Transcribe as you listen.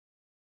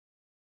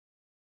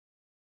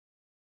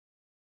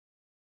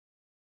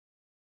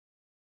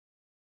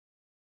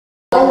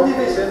Long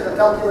division, a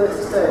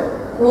calculator's tale.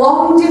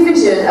 Long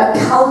division, a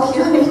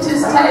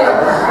calculator's tale.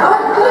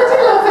 I bloody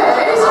love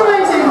it. It's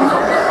amazing.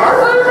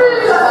 I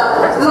really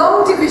love that.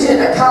 Long division,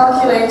 a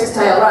calculator's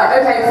tale. Right,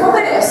 okay, for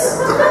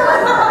this.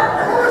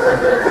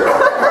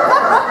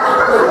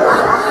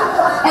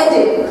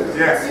 Eddie,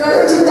 yes. you're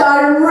going to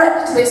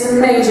direct this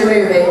major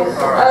movie.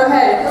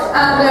 Okay,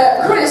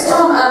 and Chris,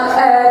 Tom,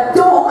 and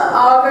Dom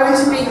are going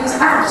to be his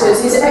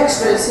actors, his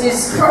extras,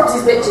 his props,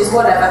 his bitches,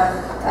 whatever.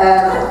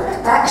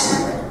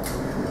 Action.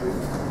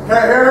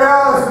 Okay, here we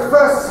are. This is the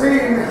first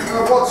scene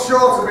of what's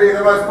sure to be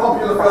the most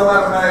popular film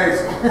ever made.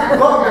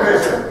 Long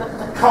division,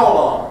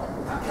 colon,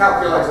 a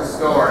calculator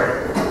story.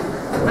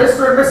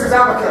 Mr. and Mrs.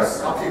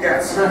 Abacus, off you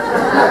get.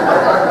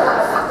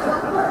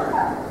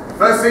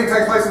 First scene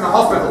takes place in the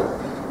hospital.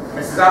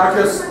 Mrs.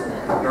 Abacus,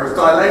 you're as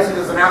dilated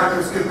as an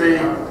abacus could be.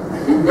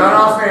 Don't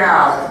ask me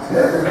how.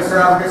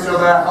 Mr. Abacus, you're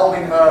there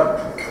holding her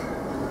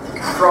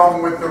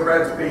strong with the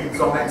red beads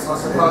on it, I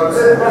suppose.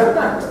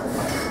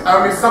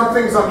 Only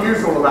something's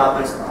unusual about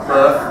this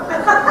birth.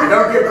 You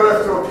don't give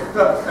birth to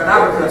an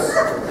abacus,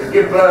 you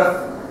give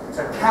birth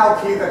to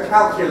Calci the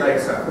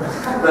calculator,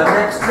 the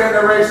next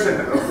generation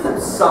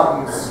of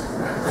sons.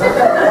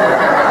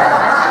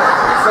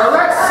 So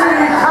let's see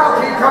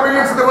Calci coming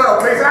into the world.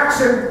 Please,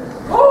 action!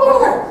 Oh,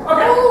 okay.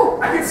 Oh,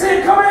 I can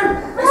see it coming.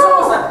 It's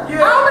almost like,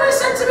 yeah. How many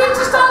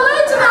centimetres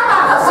dilated am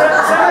I?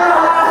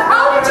 7.5.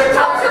 How did you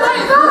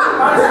calculate that?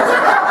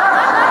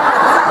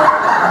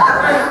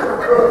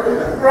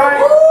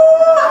 Right. Oh, I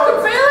can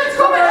feel it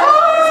coming.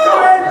 Oh, it's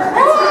coming.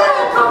 It's coming.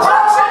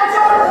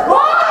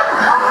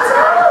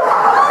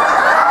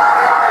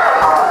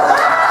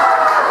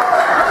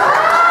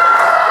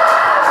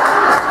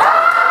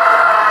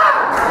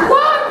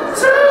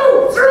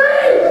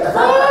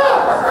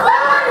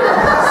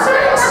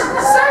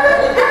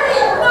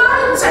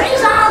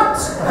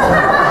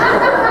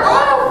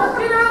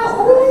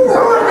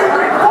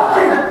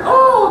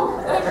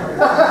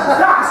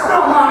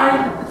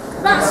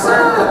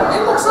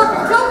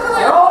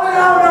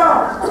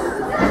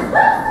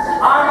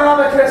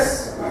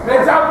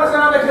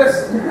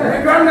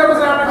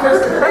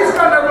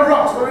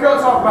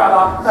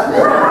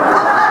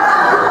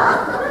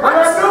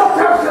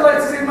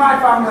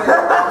 Family.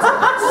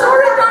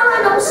 Sorry,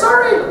 Darren, I'm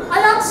sorry. I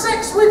had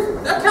sex with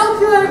a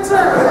calculator.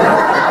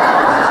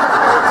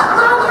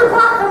 Now you're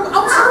back,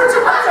 I'm sorry to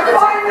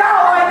find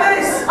out like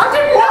this. I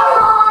didn't know.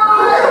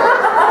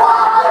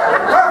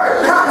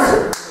 Perfect, cut!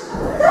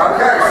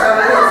 Okay, so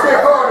let's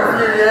skip forward a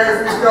few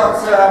years. We've got,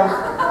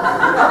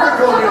 I'm going to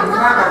call you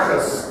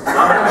Mamacus.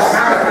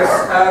 Mamacus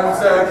and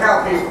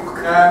Calci.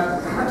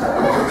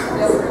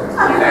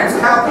 Your name's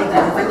Calci. Do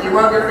you think you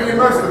weren't going to be in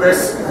most of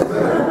this?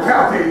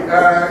 Calci,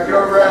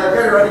 you're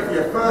getting ready for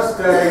your first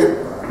day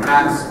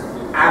at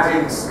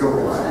adding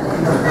school.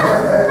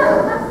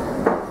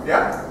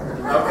 Yeah?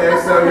 Okay,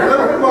 so you're a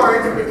little bit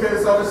worried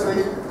because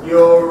obviously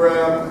you're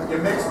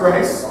mixed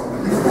race.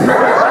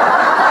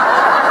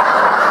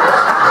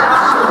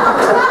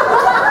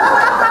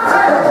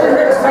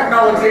 Mixed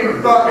technology,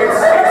 but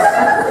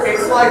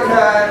it's like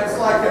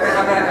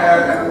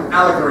an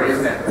allegory,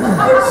 isn't it? So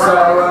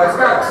it's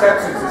about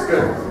exceptions. It's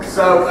good.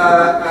 So,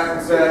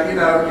 you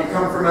know, you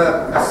come from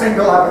a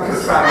single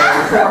abacus family,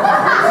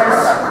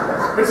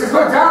 which is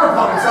looked down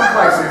upon in some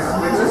places,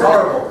 which is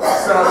horrible.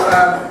 So,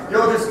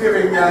 you're just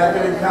giving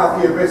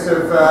Calci a bit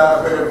of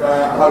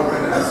hope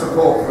and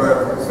support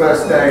for his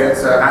first day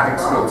at acting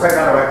school. Take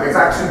that away, please.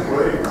 Action,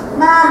 please.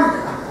 Ma'am!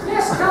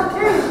 Yes,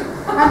 Calci.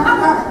 I'm a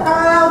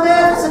little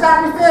nervous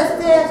about my first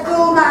day at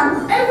school,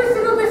 ma'am.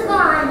 Everything will be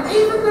fine,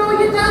 even though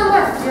your dad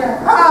left you.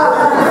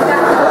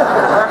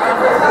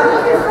 Everything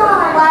will be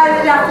fine. Why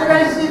did you have to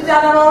mention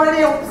Dad? I'm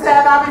already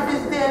upset about my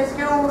first day at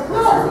school.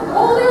 Look,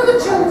 all the other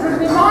children,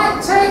 they might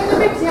take the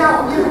mickey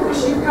out of you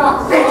because you've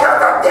got...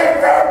 Because I'm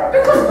different!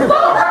 Because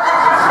look!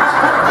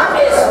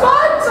 It's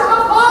fine to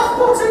have half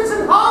buttons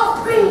and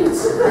half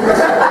beads. All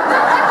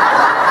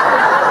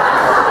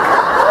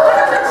the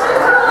other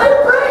children will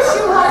embrace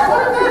you like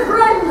one of their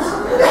friends,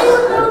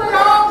 even though they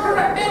are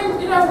correct,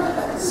 you know,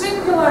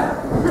 singular.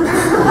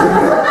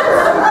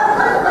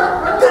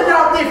 They're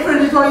not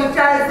different is what you're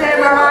trying to say,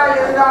 Mama.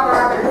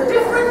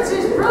 Difference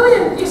is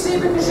brilliant, you see,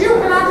 because you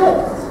can add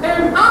up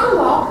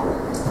analog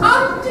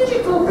and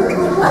digital.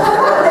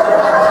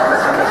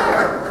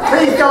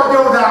 Please don't do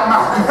that,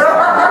 Mum.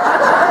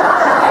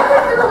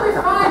 Everything will be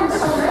fine,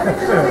 son.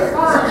 Everything will be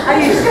fine. Are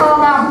you sure,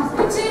 Mum?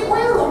 It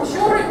will. I'm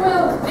sure it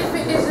will. If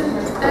it isn't,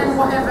 then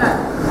whatever.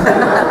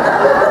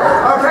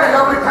 Okay,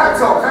 lovely pep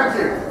talk. Thank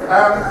you.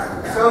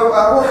 So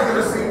what we're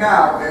going to see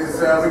now is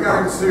we're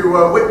going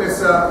to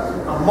witness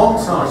a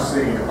montage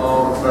scene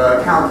of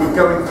Calci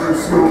going through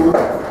school.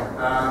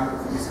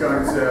 He's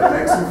going to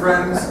make some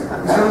friends.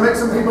 He's going to make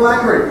some people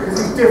angry because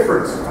he's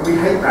different and we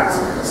hate that.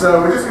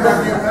 So we're just going to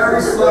have you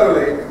very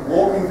slowly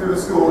walking through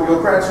the school.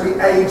 You'll gradually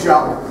age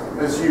up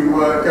as you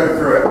go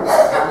through it. And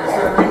there's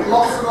going to be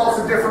lots and lots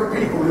of different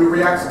people who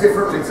react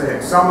differently to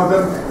him. Some of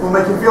them will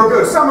make him feel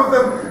good. Some of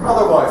them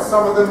otherwise.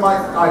 Some of them might,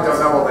 I don't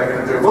know what they're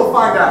going to do. We'll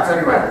find out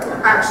anyway.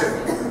 Action.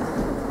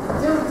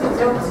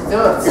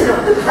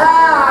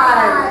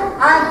 Hi,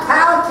 I'm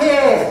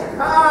Kalki.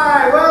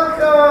 Hi,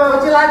 welcome.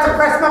 Would you like to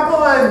press my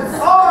buttons?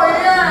 Oh,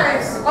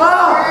 yes.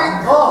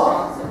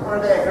 Oh, are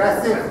they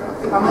aggressive?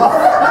 I'm off.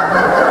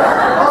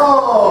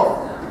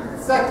 Oh,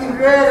 second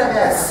grade, I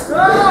guess.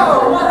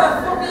 Oh, what the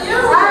fuck are you?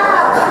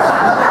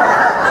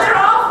 You're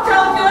off,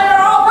 calculator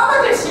off. Have a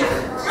dish, you.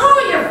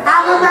 You.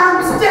 I'm a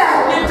man's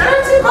dead. You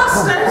dirty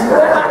bastard.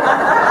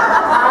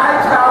 Hi,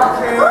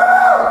 Calky. Hi.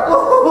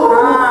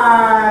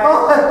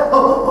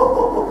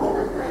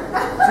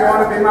 Do you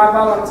want to be my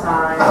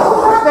Valentine? I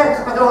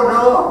don't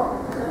know.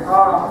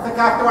 Oh, I think I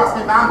have to ask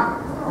my mum.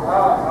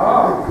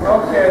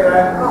 Okay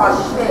then. Oh,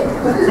 shit.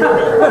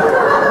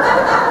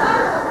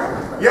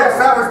 Yes,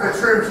 that was the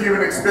true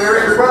human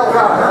experience. Well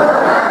done.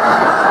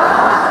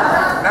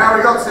 Now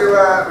we got to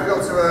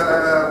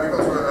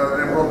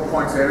an important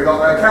point here. We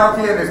got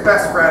Kalki and his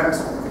best friend.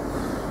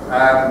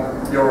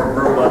 You're a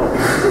ruler.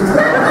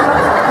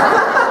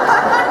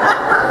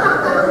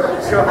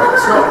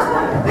 Shortest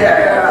one.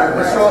 Yeah,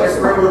 the shortest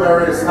ruler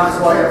there is. That's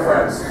why you're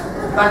friends.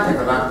 Thank you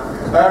for that.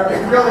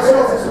 You're the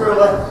shortest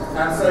ruler,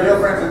 and so you're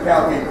friends with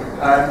Kalki,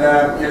 and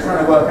you're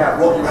trying to work out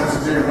what you want to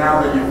do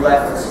now that you've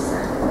left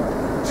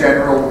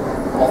general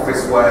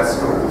office wear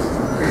school.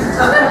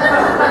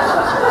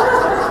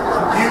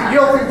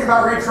 You're thinking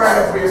about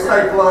retraining to be a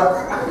stapler.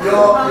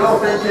 You're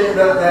thinking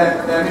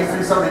that there needs to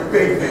be something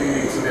big that you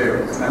need to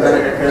do, and then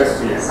it occurs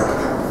to you: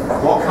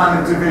 what kind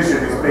of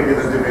division is bigger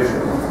than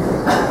division?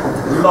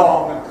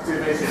 Long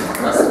division.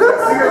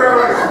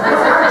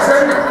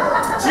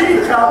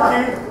 Gee,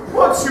 Kalki,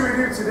 what should we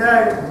do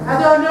today? I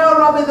don't know,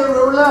 Robbie the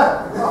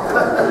ruler.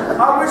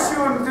 I wish you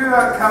wouldn't do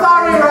that, Kalki.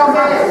 Sorry,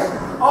 Robbie.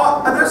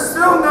 Oh, there's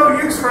still no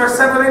use for a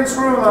 7-inch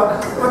ruler,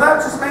 but that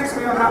just makes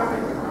me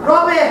unhappy.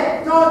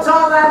 Robbie, don't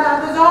talk like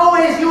that. There's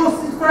always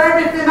uses for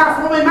everything. That's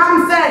what my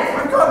mum said.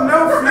 We've got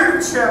no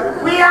future.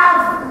 We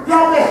have,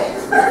 Robbie.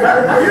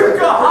 You've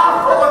got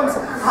half buttons,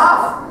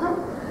 half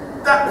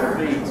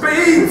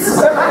beads.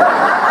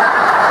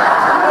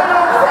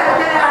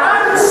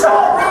 I'm a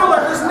short ruler.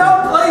 There's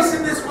no place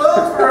in this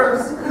world for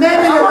us.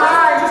 Maybe you're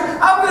right.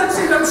 I'm going to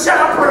see them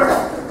shatterproof.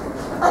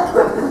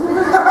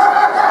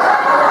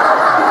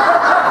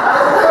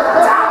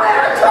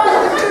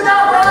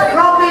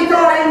 Robbie,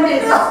 don't end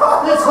it.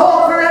 There's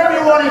hope for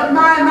everyone. If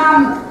my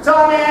mum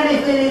told me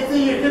anything, it's that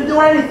you can do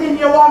anything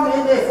you want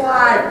in this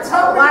life.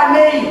 Like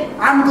me,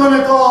 I'm going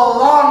to go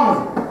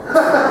long.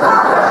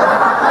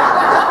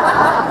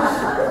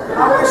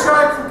 I wish I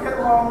could get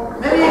long.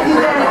 Maybe you can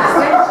get an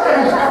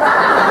extension.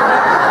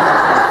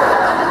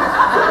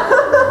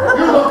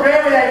 You look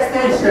great with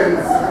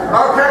extensions.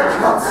 Okay,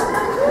 cut.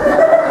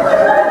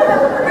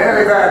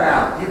 Nearly there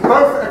now. You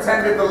both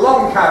attended the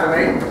Long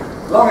Academy,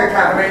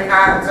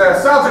 and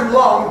Sergeant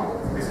Long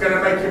is going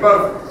to make you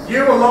both,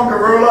 you a longer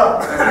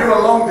ruler and you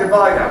a long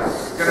divider.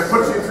 Going to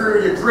put you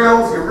through your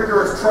drills, your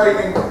rigorous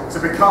training to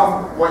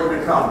become what you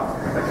become.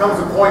 There comes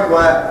a point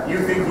where you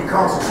think you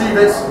can't achieve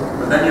it,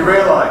 but then you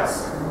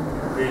realise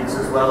beats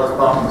as well as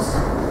bums.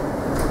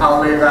 I'll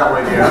leave that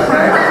with you,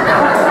 okay?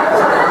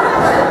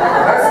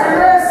 Let's do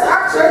this.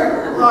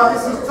 Action! Oh,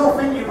 this is tough,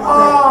 isn't it?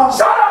 Oh.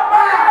 Shut up,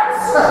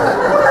 Max!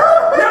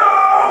 You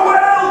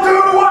will do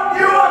what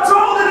you are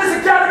told in this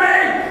academy!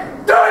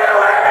 Do you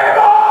hear me,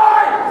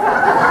 boy?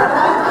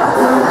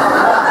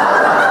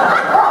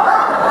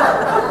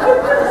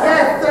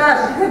 Yes,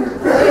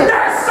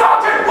 Yes,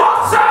 Sergeant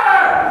Watson!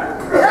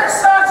 Yes,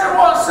 Sergeant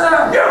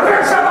Watson. You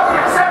can shut up,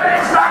 you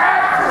 7-inch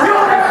maggot!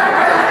 You'll never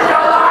make it in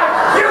your life!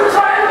 You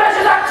try and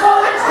measure that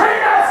 12-inch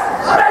penis!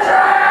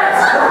 Measure it!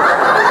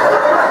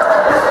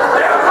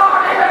 You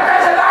can't even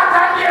measure that,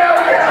 can you?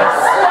 You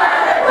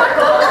swearing!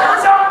 Don't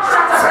shut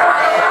the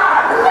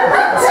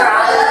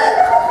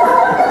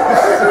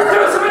do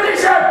some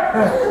addition!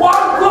 1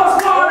 plus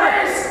 1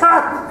 is...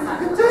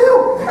 2!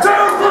 2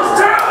 plus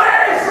 2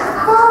 is...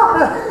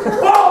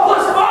 4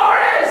 plus 4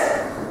 is...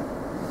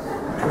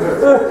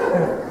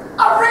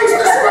 I've reached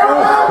the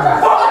scroll!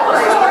 4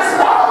 plus 4 is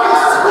 4!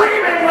 You're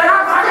screaming when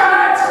I'm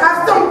maggot!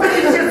 I've done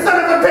beats, you son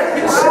of a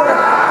bitch!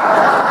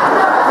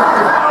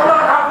 I'll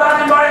not have that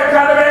in my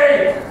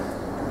academy!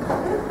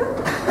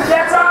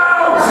 Get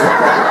out!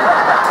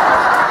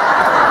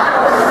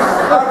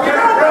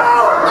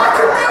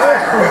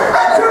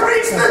 To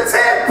reach the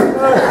tip.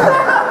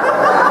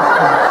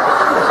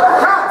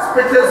 Cut!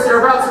 Because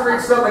you're about to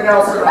reach something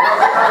else. Oh,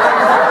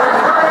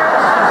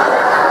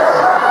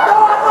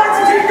 I'd like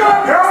to keep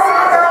going.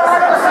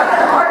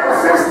 I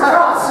insist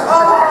cut!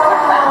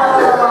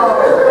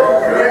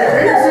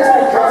 His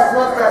assistant cuts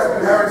much better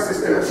than her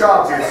assistant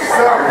charges.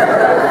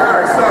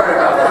 Very sorry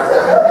about that.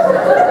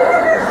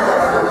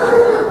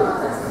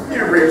 You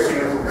reaching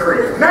little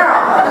creep. Now!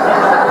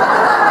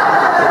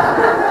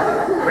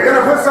 We're going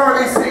to put some of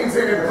these scenes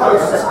in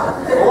post.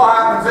 But what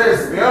happens is,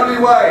 the only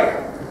way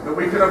that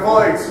we can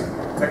avoid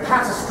the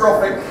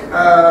catastrophic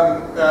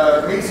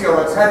meteor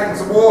that's heading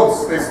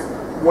towards this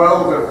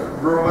world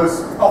of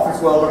rulers,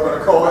 office world I'm going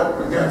to call it,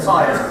 I'm getting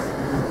tired.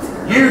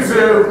 You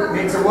two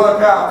need to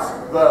work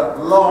out the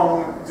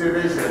long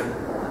division.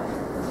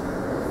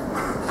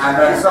 and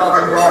then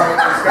Sergeant Ron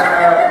is going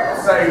to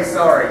say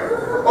sorry.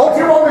 Or do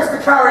you want this to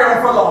carry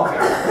on for longer?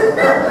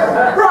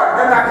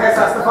 Right, in that case,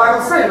 that's the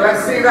final scene.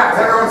 Let's see that.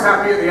 Everyone's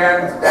happy at the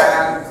end,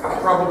 and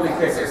probably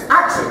kisses.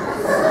 Action!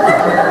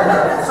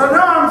 So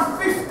now I'm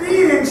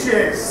 15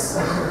 inches.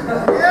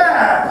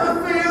 Yeah. Good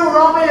for you,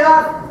 Robbie.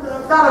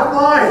 That a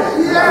boy.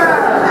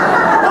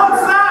 Yeah.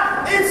 What's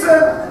that? It's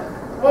a...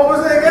 What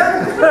was it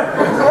again?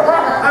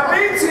 A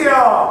meteor.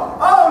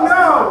 Oh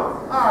no.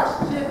 Oh,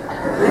 shit.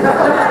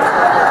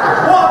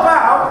 What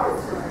about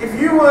if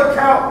you work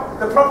out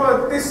the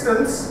proper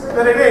distance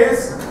that it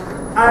is,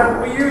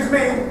 and we use me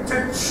to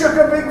chuck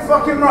a big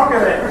fucking rock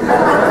at it?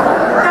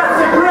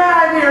 That's a great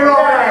idea,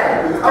 Robbie.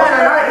 Yeah.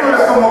 Okay. I'm going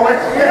to come over. Yeah.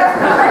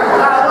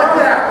 Look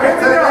at that. Here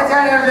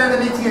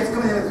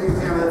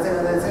we go.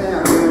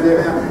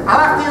 I'll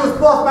have to use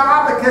both my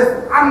abacus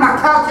and my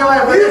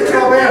calculator with You this, can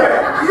do Robbie. it.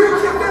 You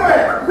can do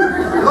it.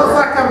 It looks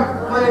like I'm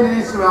playing an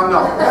instrument. I'm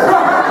not.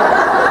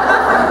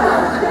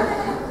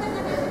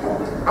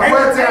 I've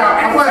worked it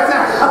out.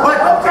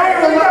 Okay,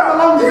 we'll let the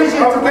long division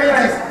to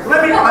pages. I'm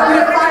going to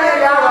fire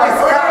you out of this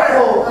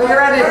catapult. Are you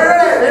ready?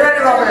 Are you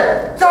ready, Robbie?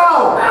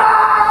 Go!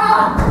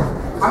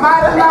 I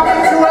might have done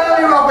it too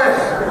early, Robbie.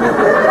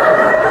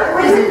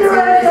 Easy,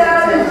 fine.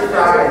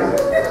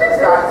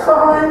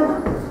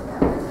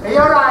 Are you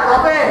alright,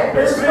 Robbie?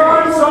 It's me,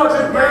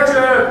 Sergeant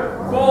Major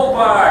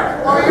Ballbag.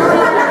 What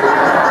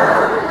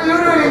are you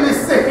doing in this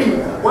scene?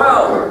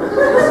 Well,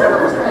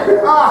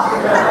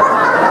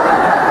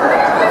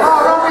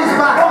 Robbie's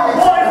back.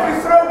 What if we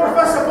throw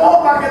Professor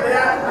Ballback at the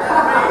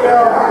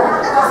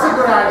That's a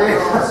good idea.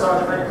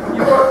 Sergeant Major,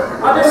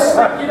 I didn't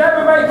think you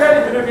never make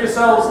anything of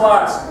yourselves,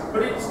 lads,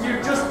 but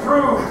you've just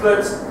proved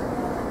that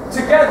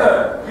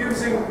together,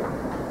 using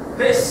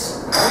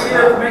this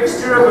weird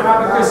mixture of an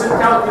abacus and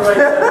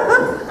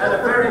calculator and a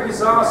very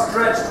bizarre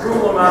stretched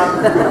ruler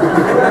man,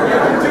 you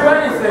can do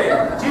anything,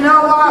 Do you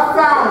know what I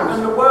found?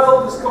 and the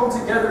world has come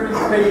together in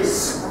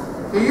peace.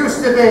 There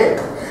used to be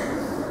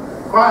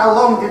quite a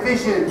long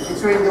division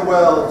between the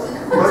worlds,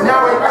 but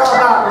now it got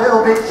that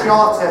little bit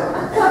shorter.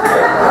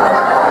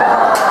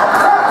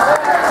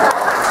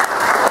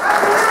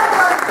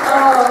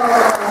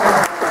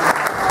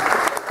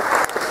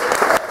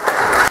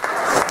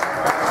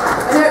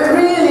 I don't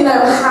really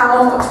know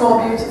how much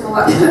more beautiful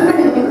that could have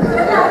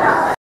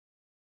been.